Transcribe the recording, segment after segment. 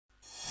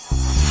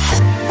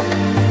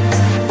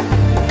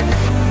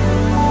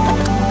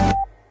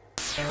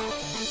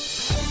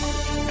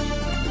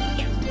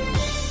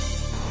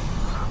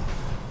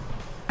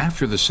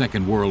After the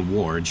Second World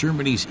War,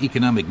 Germany's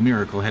economic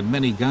miracle had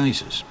many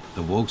guises.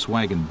 The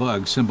Volkswagen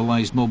Bug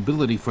symbolized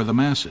mobility for the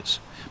masses.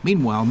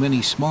 Meanwhile,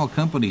 many small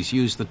companies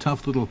used the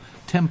tough little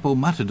Tempo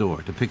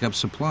Matador to pick up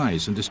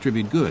supplies and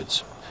distribute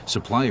goods.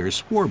 Suppliers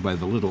swore by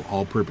the little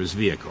all-purpose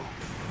vehicle.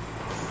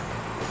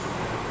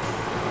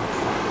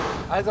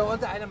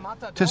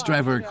 Test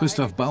driver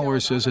Christoph Bauer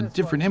says a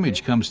different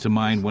image comes to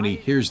mind when he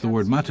hears the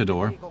word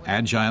Matador: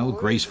 agile,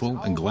 graceful,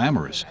 and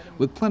glamorous,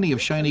 with plenty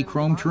of shiny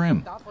chrome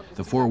trim.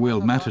 The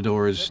four-wheeled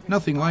Matador is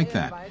nothing like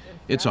that.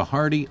 It's a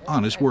hardy,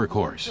 honest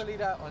workhorse.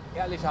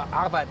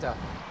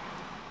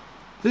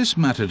 This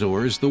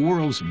Matador is the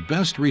world's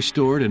best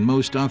restored and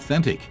most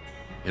authentic.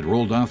 It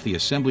rolled off the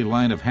assembly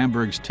line of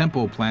Hamburg's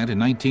Tempo plant in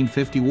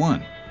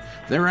 1951.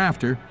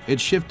 Thereafter, it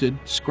shifted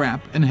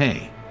scrap and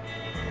hay.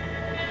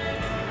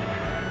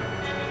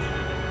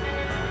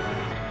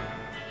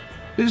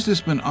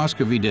 Businessman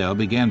Oscar Vidal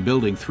began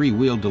building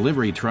three-wheel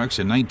delivery trucks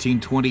in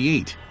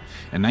 1928.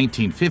 In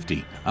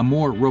 1950, a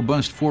more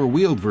robust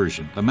four-wheeled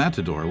version, the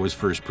Matador, was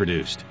first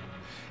produced.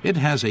 It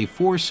has a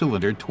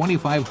four-cylinder,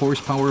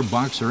 25-horsepower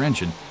boxer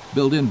engine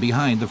built in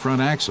behind the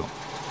front axle.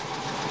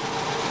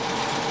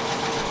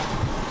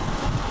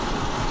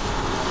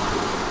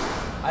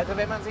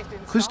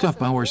 Christoph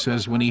Bauer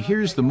says when he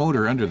hears the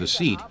motor under the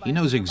seat, he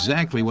knows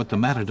exactly what the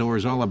Matador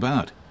is all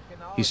about.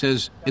 He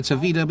says it's a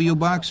VW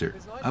Boxer,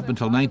 up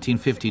until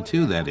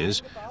 1952, that is,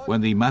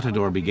 when the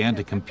Matador began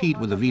to compete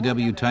with the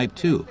VW Type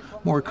 2,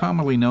 more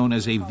commonly known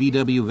as a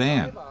VW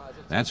van.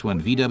 That's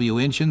when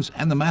VW engines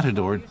and the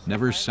Matador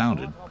never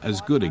sounded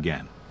as good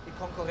again.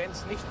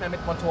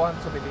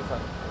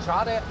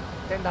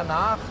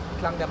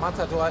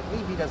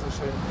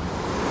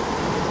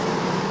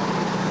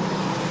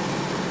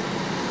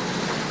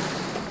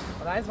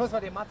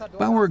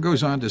 Bauer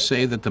goes on to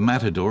say that the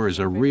Matador is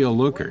a real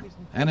looker,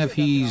 and if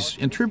he's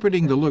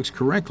interpreting the looks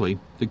correctly,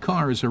 the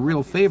car is a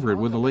real favorite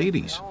with the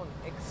ladies.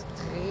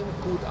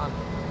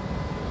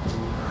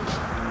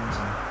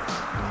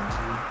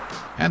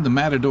 And the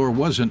Matador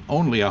wasn't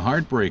only a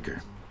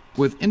heartbreaker.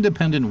 With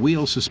independent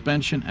wheel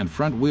suspension and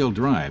front-wheel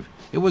drive,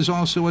 it was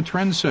also a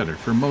trendsetter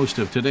for most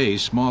of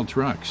today's small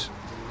trucks.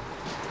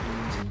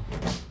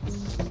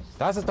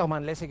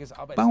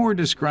 Bauer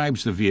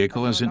describes the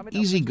vehicle as an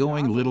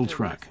easygoing little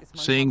truck,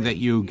 saying that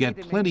you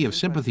get plenty of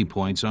sympathy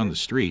points on the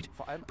street,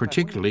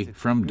 particularly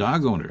from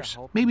dog owners.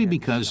 Maybe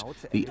because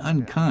the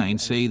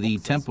unkind say the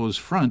Tempo's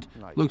front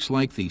looks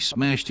like the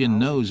smashed-in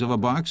nose of a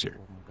boxer.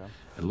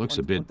 It looks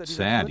a bit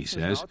sad, he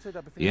says.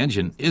 The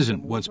engine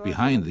isn't what's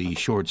behind the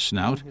short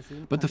snout,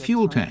 but the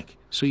fuel tank,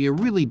 so you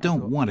really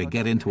don't want to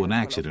get into an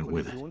accident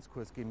with it.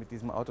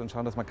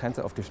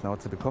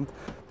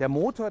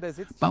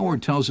 Bauer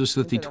tells us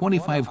that the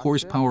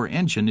 25-horsepower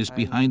engine is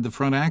behind the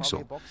front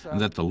axle, and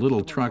that the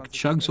little truck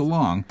chugs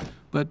along,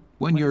 but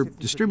when you're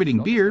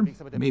distributing beer,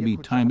 maybe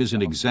time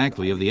isn't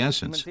exactly of the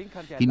essence.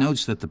 He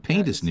notes that the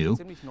paint is new,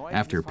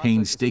 after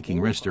painstaking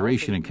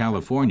restoration in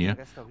California,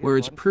 where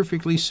it's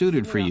perfectly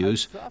suited for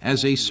use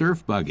as a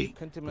surf buggy.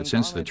 But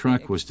since the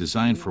truck was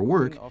designed for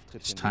work,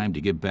 it's time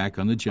to get back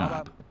on the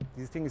job.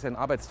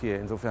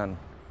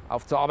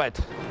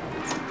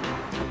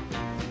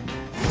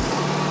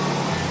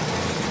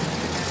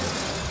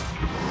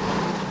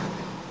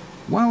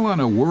 While on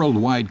a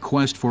worldwide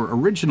quest for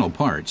original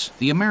parts,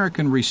 the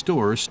American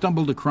restorer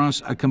stumbled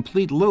across a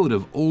complete load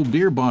of old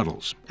beer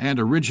bottles and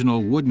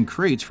original wooden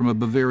crates from a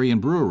Bavarian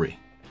brewery.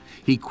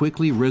 He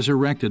quickly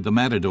resurrected the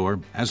Matador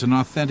as an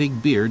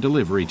authentic beer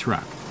delivery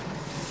truck.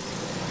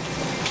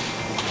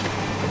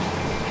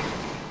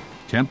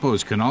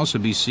 Tempos can also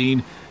be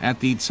seen at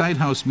the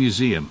Zeithaus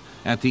Museum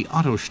at the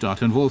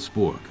Ottostadt in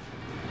Wolfsburg.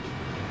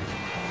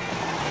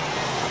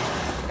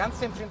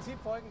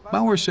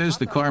 Bauer says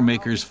the car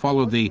makers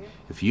followed the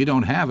 "if you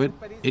don't have it,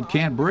 it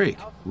can't break"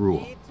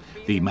 rule.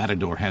 The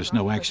Matador has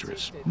no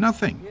extras,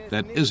 nothing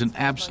that isn't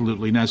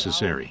absolutely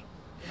necessary.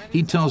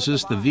 He tells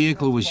us the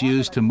vehicle was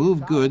used to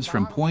move goods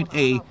from point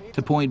A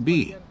to point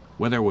B,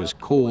 whether it was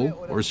coal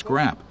or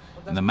scrap,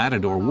 and the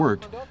Matador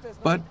worked,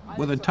 but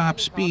with a top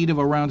speed of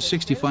around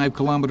 65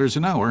 kilometers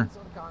an hour,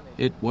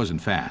 it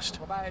wasn't fast.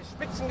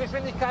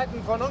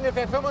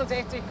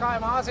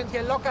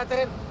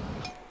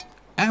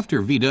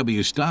 After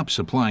VW stopped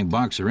supplying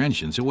boxer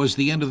engines, it was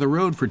the end of the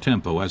road for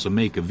Tempo as a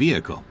make of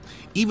vehicle.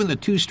 Even the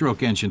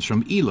two-stroke engines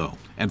from Elo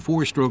and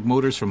four-stroke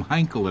motors from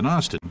Heinkel and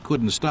Austin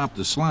couldn't stop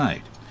the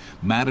slide.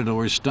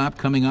 Matadors stopped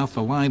coming off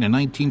the line in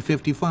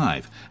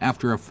 1955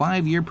 after a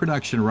 5-year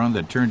production run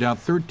that turned out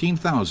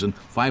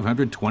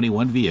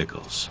 13,521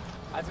 vehicles.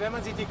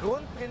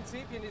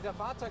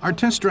 Our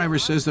test driver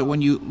says that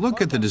when you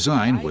look at the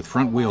design with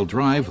front-wheel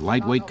drive,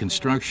 lightweight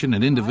construction,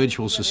 and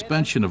individual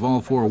suspension of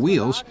all four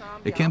wheels,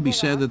 it can be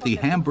said that the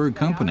Hamburg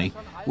company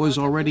was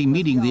already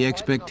meeting the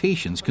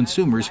expectations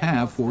consumers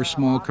have for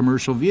small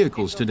commercial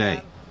vehicles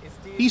today.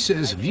 He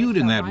says, viewed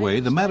in that way,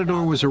 the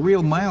Matador was a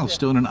real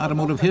milestone in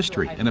automotive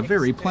history, and a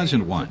very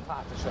pleasant one.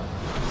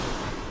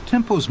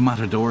 Tempo's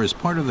Matador is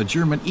part of the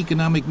German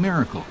economic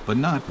miracle, but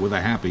not with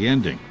a happy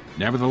ending.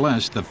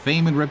 Nevertheless, the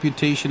fame and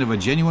reputation of a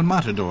genuine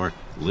Matador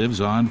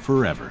lives on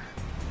forever.